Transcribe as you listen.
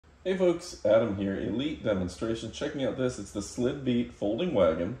Hey folks, Adam here, Elite Demonstrations. Checking out this, it's the Slidbeat folding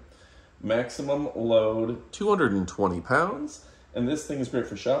wagon. Maximum load 220 pounds. And this thing is great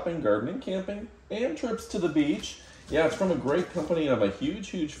for shopping, gardening, camping, and trips to the beach. Yeah, it's from a great company and I'm a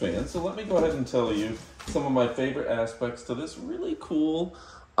huge fan. So let me go ahead and tell you some of my favorite aspects to this really cool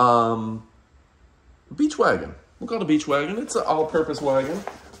beach wagon. We'll call it a beach wagon. It's an all-purpose wagon.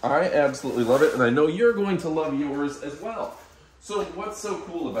 I absolutely love it, and I know you're going to love yours as well. So what's so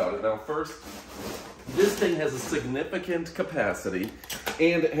cool about it? Now first, this thing has a significant capacity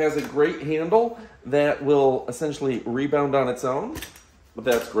and it has a great handle that will essentially rebound on its own, but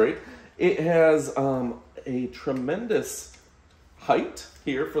that's great. It has a tremendous height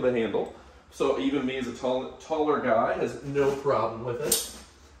here for the handle. So even me as a taller guy has no problem with it.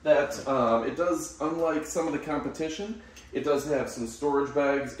 It does, unlike some of the competition, it does have some storage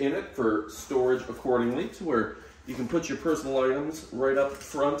bags in it for storage accordingly to where you can put your personal items right up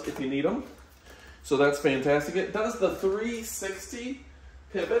front if you need them. So that's fantastic. It does the 360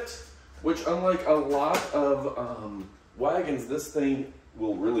 pivot, which unlike a lot of wagons, this thing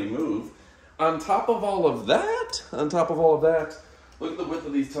will really move. On top of all of that, look at the width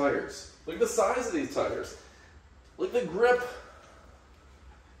of these tires. Look at the size of these tires. Look at the grip.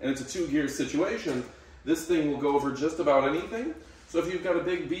 And it's a two-gear situation. This thing will go over just about anything. So if you've got a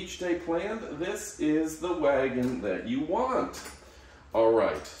big beach day planned, this is the wagon that you want. All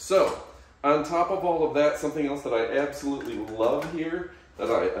right, so on top of all of that, something else that I absolutely love here, that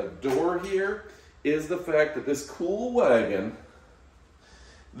I adore here, is the fact that this cool wagon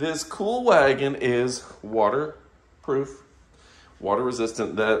is waterproof, water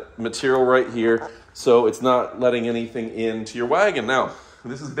resistant, that material right here, so it's not letting anything into your wagon. Now,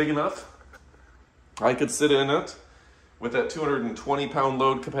 this is big enough. I could sit in it with that 220 pound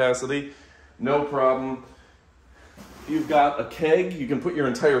load capacity, no problem. If you've got a keg, you can put your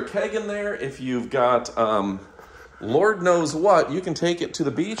entire keg in there. If you've got Lord knows what, you can take it to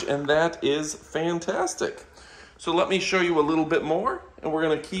the beach, and that is fantastic. So let me show you a little bit more, and we're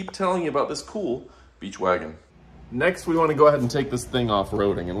gonna keep telling you about this cool beach wagon. Next, we wanna go ahead and take this thing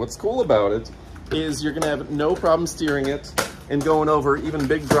off-roading, and what's cool about it is you're gonna have no problem steering it and going over even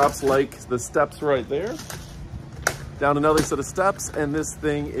big drops like the steps right there, down another set of steps, and this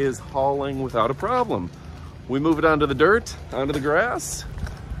thing is hauling without a problem. We move it onto the dirt, onto the grass.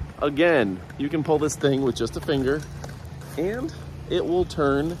 Again, you can pull this thing with just a finger and it will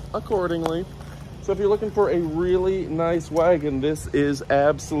turn accordingly. So if you're looking for a really nice wagon, this is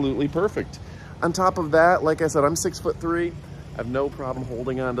absolutely perfect. On top of that, like I said, I'm 6'3". I have no problem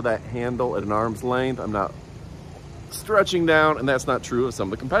holding onto that handle at an arm's length. I'm not stretching down, and that's not true of some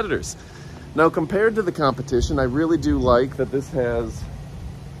of the competitors. Now, compared to the competition, I really do like that this has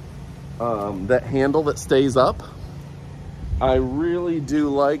that handle that stays up. I really do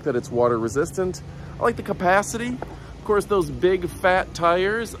like that it's water resistant. I like the capacity. Of course, those big fat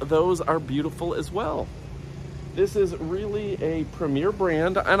tires, those are beautiful as well. This is really a premier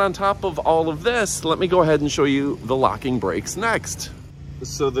brand, and on top of all of this, let me go ahead and show you the locking brakes next.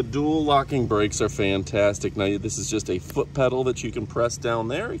 So the dual locking brakes are fantastic. Now this is just a foot pedal that you can press down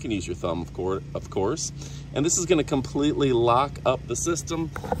there. You can use your thumb, of course. And this is gonna completely lock up the system.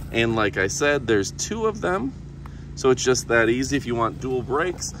 And like I said, there's two of them. So it's just that easy. If you want dual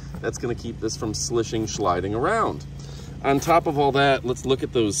brakes, that's gonna keep this from sliding around. On top of all that, let's look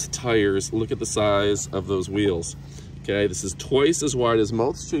at those tires. Look at the size of those wheels. Okay, this is twice as wide as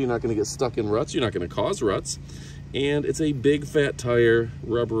most, so you're not gonna get stuck in ruts. You're not gonna cause ruts. And it's a big fat tire,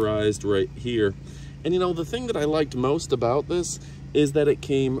 rubberized right here. And you know, the thing that I liked most about this is that it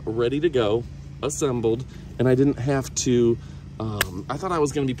came ready to go, assembled, and I didn't have to, I thought I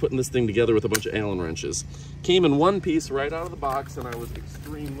was gonna be putting this thing together with a bunch of Allen wrenches. Came in one piece right out of the box, and I was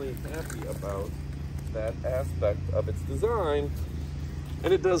extremely happy about that aspect of its design.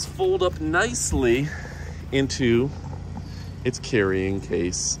 And it does fold up nicely into its carrying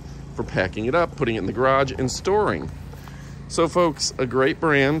case for packing it up, putting it in the garage, and storing. So folks, a great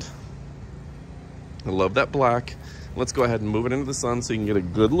brand. I love that black. Let's go ahead and move it into the sun so you can get a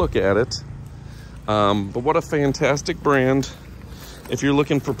good look at it. But what a fantastic brand. If you're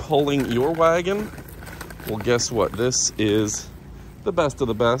looking for pulling your wagon, well, guess what? This is the best of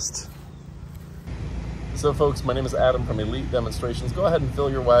the best. So folks, my name is Adam from Elite Demonstrations. Go ahead and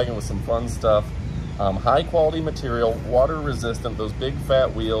fill your wagon with some fun stuff. High quality material, water resistant, those big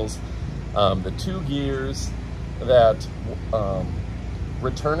fat wheels, the two gears, that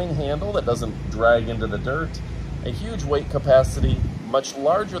returning handle that doesn't drag into the dirt, a huge weight capacity, much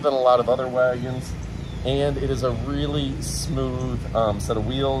larger than a lot of other wagons, and it is a really smooth set of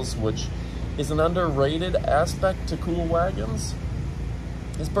wheels, which is an underrated aspect to cool wagons.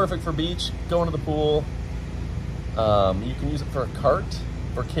 It's perfect for beach, going to the pool. You can use it for a cart,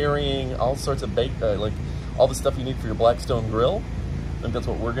 for carrying all sorts of like all the stuff you need for your Blackstone grill. I think that's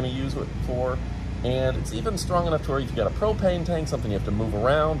what we're going to use it for. And it's even strong enough to where if you've got a propane tank, something you have to move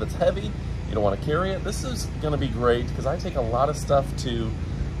around that's heavy, you don't want to carry it. This is going to be great because I take a lot of stuff to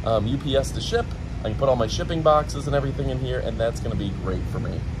UPS to ship. I can put all my shipping boxes and everything in here, and that's going to be great for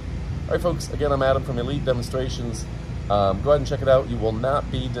me. All right, folks, again, I'm Adam from Elite Demonstrations. Go ahead and check it out. You will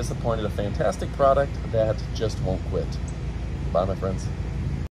not be disappointed. A fantastic product that just won't quit. Bye, my friends.